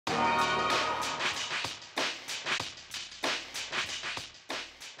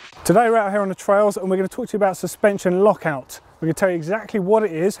Today we're out here on the trails and we're going to talk to you about suspension lockout. We're going to tell you exactly what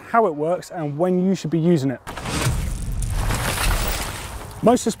it is, how it works and when you should be using it.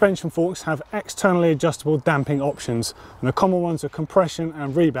 Most suspension forks have externally adjustable damping options, and the common ones are compression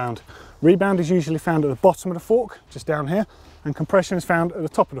and rebound. Rebound is usually found at the bottom of the fork, just down here, and compression is found at the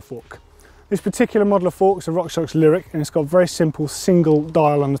top of the fork. This particular model of fork is a RockShox Lyric and it's got a very simple single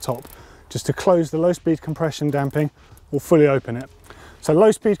dial on the top, just to close the low speed compression damping or fully open it. So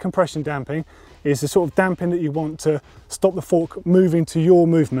low speed compression damping is the sort of damping that you want to stop the fork moving to your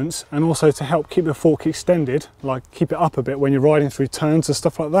movements and also to help keep the fork extended, like keep it up a bit when you're riding through turns and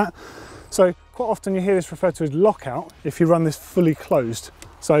stuff like that. So quite often you hear this referred to as lockout if you run this fully closed.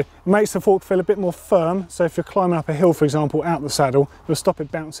 So it makes the fork feel a bit more firm, so if you're climbing up a hill for example out the saddle, you'll stop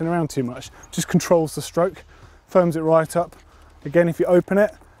it bouncing around too much. Just controls the stroke, firms it right up. Again, if you open it,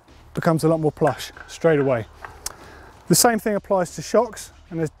 it becomes a lot more plush straight away. The same thing applies to shocks,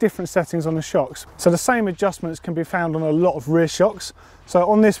 and there's different settings on the shocks. So the same adjustments can be found on a lot of rear shocks. So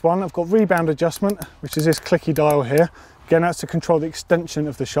on this one, I've got rebound adjustment, which is this clicky dial here. Again, that's to control the extension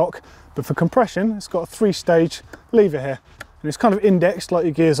of the shock. But for compression, it's got a 3-stage lever here. And it's kind of indexed like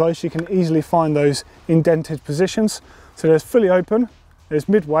your gears are, so you can easily find those indented positions. So there's fully open, there's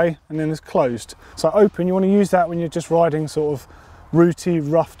midway, and then there's closed. So open, you want to use that when you're just riding sort of rooty,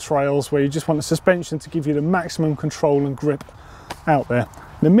 rough trails where you just want the suspension to give you the maximum control and grip out there.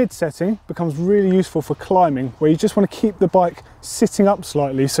 The mid setting becomes really useful for climbing, where you just want to keep the bike sitting up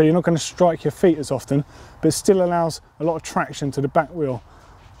slightly so you're not going to strike your feet as often, but it still allows a lot of traction to the back wheel.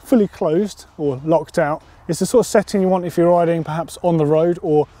 Fully closed or locked out is the sort of setting you want if you're riding perhaps on the road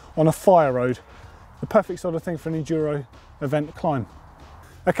or on a fire road. The perfect sort of thing for an enduro event climb.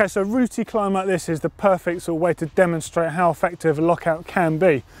 Okay, so a rooty climb like this is the perfect sort of way to demonstrate how effective a lockout can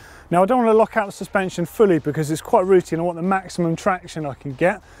be. Now I don't want to lock out the suspension fully because it's quite rooty and I want the maximum traction I can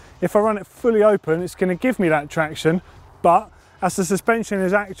get. If I run it fully open, it's going to give me that traction, but as the suspension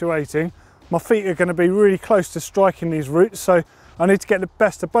is actuating, my feet are going to be really close to striking these roots, so I need to get the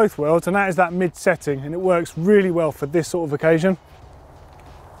best of both worlds, and that is that mid setting, and it works really well for this sort of occasion.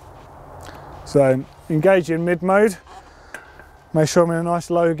 So engage in mid mode. Make sure I'm in a nice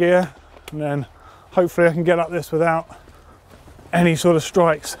low gear, and then hopefully I can get up this without any sort of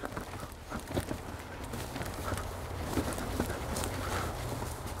strikes.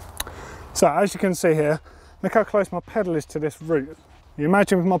 So as you can see here, look how close my pedal is to this root. You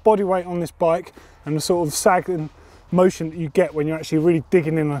imagine with my body weight on this bike and the sort of sagging motion that you get when you're actually really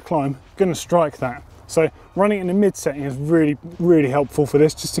digging in a climb, you're going to strike that. So running it in the mid setting is really helpful for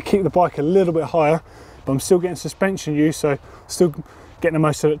this, just to keep the bike a little bit higher, but I'm still getting suspension use, so still getting the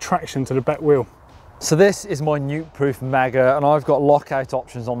most of the traction to the back wheel. So this is my nuke-proof Mega, and I've got lockout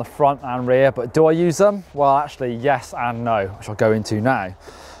options on the front and rear, but do I use them? Well, actually yes and no, which I'll go into now.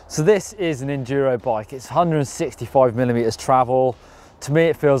 So this is an enduro bike. It's 165mm travel. To me,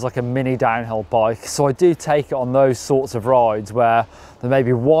 it feels like a mini downhill bike. So I do take it on those sorts of rides where there may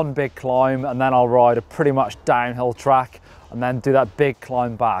be one big climb and then I'll ride a pretty much downhill track and then do that big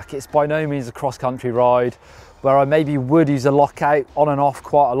climb back. It's by no means a cross-country ride where I maybe would use a lockout on and off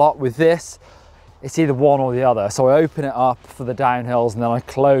quite a lot. With this, it's either one or the other. So I open it up for the downhills and then I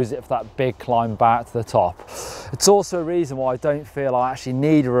close it for that big climb back to the top. It's also a reason why I don't feel I actually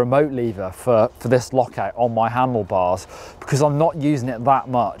need a remote lever for this lockout on my handlebars, because I'm not using it that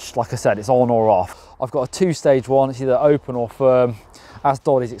much. Like I said, it's on or off. I've got a 2-stage one, it's either open or firm. As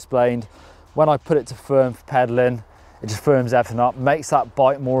Doddy's explained, when I put it to firm for pedaling, it just firms everything up, makes that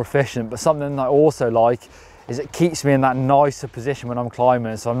bike more efficient. But something I also like is it keeps me in that nicer position when I'm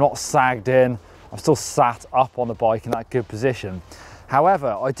climbing, so I'm not sagged in, I'm still sat up on the bike in that good position.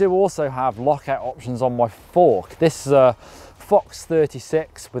 However, I do also have lockout options on my fork. This is a Fox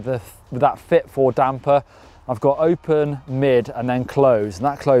 36 with that Fit 4 damper. I've got open, mid, and then close, and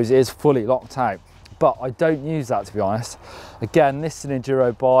that close is fully locked out. But I don't use that, to be honest. Again, this is an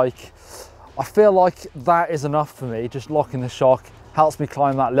enduro bike. I feel like that is enough for me. Just locking the shock helps me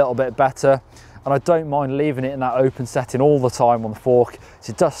climb that little bit better. And I don't mind leaving it in that open setting all the time on the fork,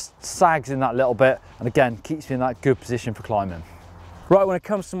 so it just sags in that little bit and again keeps me in that good position for climbing. Right, when it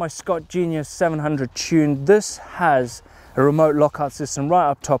comes to my Scott Genius 700 tune, this has a remote lockout system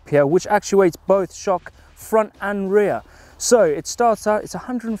right up top here, which actuates both shock front and rear. So it starts out, it's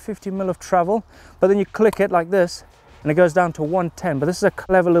 150mm of travel, but then you click it like this and it goes down to 110. But this is a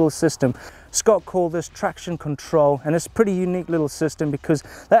clever little system. Scott called this traction control, and it's a pretty unique little system because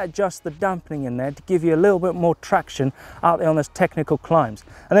that adjusts the dampening in there to give you a little bit more traction out there on those technical climbs.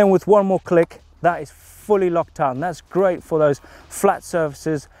 And then with one more click, that is fully locked out, and that's great for those flat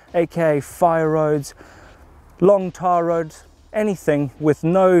surfaces, aka fire roads, long tar roads, anything with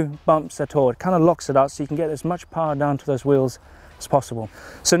no bumps at all. It kind of locks it out so you can get as much power down to those wheels as possible.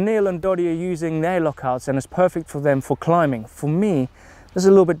 So Neil and Doddy are using their lockouts and it's perfect for them for climbing. For me, this is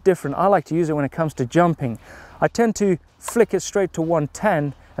a little bit different. I like to use it when it comes to jumping. I tend to flick it straight to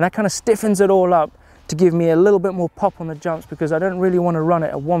 110 and that kind of stiffens it all up to give me a little bit more pop on the jumps, because I don't really want to run it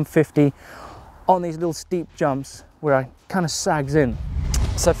at 150 on these little steep jumps where I kind of sags in.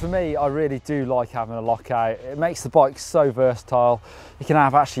 So for me, I really do like having a lockout. It makes the bike so versatile. You can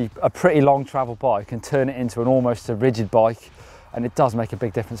have actually a pretty long travel bike and turn it into an almost a rigid bike, and it does make a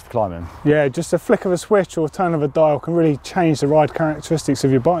big difference for climbing. Yeah, just a flick of a switch or a turn of a dial can really change the ride characteristics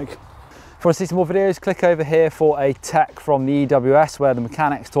of your bike. If you want to see some more videos, click over here for a tech from the EWS where the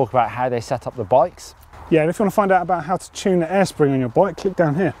mechanics talk about how they set up the bikes. Yeah, and if you want to find out about how to tune the air spring on your bike, click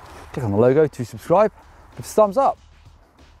down here. Click on the logo to subscribe. Give us a thumbs up.